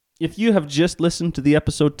If you have just listened to the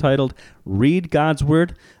episode titled Read God's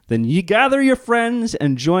Word, then you gather your friends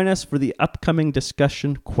and join us for the upcoming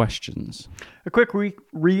discussion questions. A quick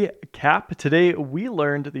recap. Today, we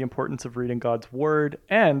learned the importance of reading God's Word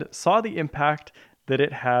and saw the impact that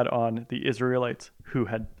it had on the Israelites who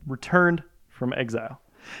had returned from exile.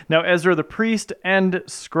 Now, Ezra the priest and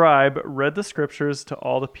scribe read the scriptures to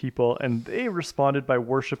all the people, and they responded by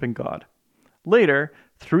worshiping God. Later,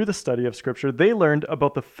 through the study of scripture, they learned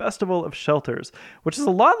about the Festival of Shelters, which is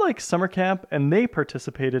a lot like summer camp, and they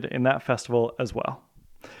participated in that festival as well.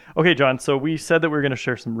 Okay, John, so we said that we were going to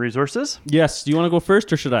share some resources. Yes. Do you want to go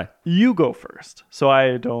first or should I? You go first, so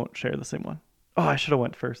I don't share the same one. Oh, I should have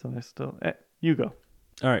went first, and I still... you go.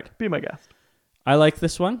 All right. Be my guest. I like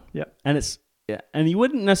this one. Yeah. And you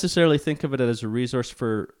wouldn't necessarily think of it as a resource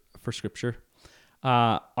for scripture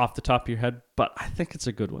off the top of your head, but I think it's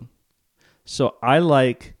a good one. So I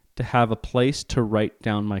like to have a place to write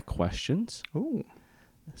down my questions. Ooh.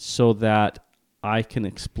 So that I can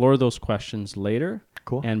explore those questions later.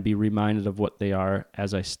 Cool. And be reminded of what they are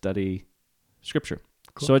as I study scripture.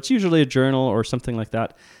 Cool. So it's usually a journal or something like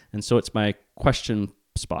that. And so it's my question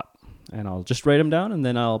spot. And I'll just write them down, and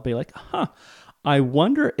then I'll be like, I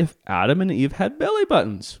wonder if Adam and Eve had belly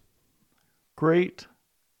buttons. Great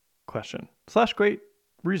question. / great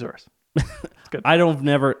resource. It's good. I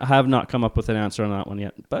have not come up with an answer on that one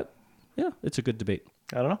yet, but yeah, it's a good debate.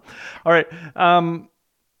 I don't know. All right.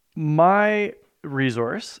 My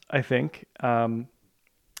resource, I think, I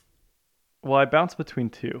bounce between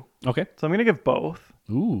two. Okay. So I'm going to give both.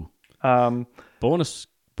 Ooh. Bonus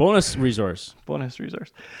resource. Bonus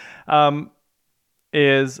resource. One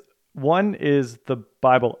is the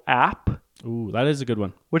Bible app. Ooh, that is a good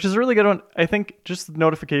one. Which is a really good one. I think just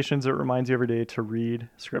notifications, it reminds you every day to read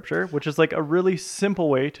scripture, which is like a really simple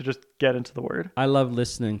way to just get into the word. I love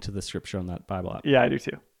listening to the scripture on that Bible app. Yeah, I do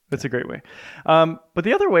too. It's a great way. But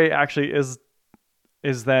the other way actually is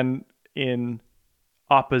then in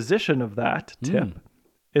opposition of that tip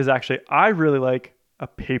is actually, I really like a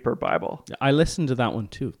paper Bible. I listened to that one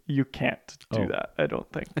too. You can't do that, I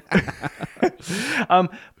don't think.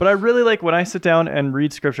 But I really like when I sit down and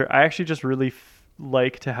read scripture, I actually just really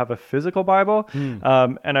like to have a physical Bible.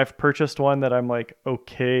 And I've purchased one that I'm like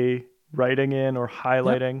okay writing in or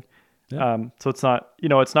highlighting. Yep. So it's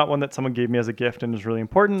not one that someone gave me as a gift and is really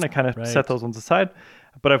important. I kind of set those ones aside.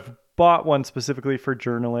 But I've bought one specifically for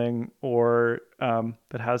journaling or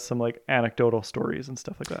that has some like anecdotal stories and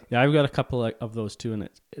stuff like that. Yeah, I've got a couple of those too, and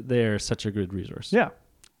they're such a good resource. Yeah.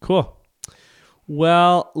 Cool.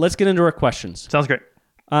 Well, let's get into our questions. Sounds great.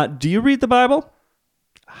 Do you read the Bible?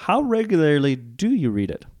 How regularly do you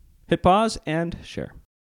read it? Hit pause and share.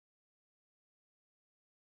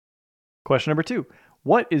 Question number 2.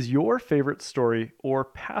 What is your favorite story or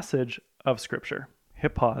passage of scripture?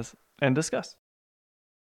 Hit pause and discuss.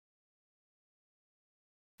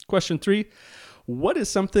 Question 3, what is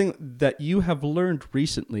something that you have learned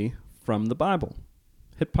recently from the Bible?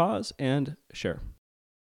 Hit pause and share.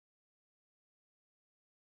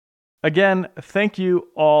 Again, thank you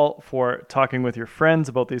all for talking with your friends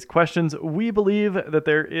about these questions. We believe that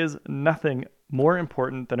there is nothing more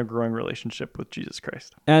important than a growing relationship with Jesus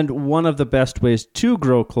Christ. And one of the best ways to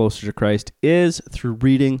grow closer to Christ is through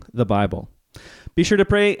reading the Bible. Be sure to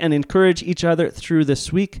pray and encourage each other through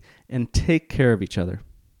this week and take care of each other.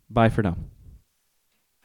 Bye for now.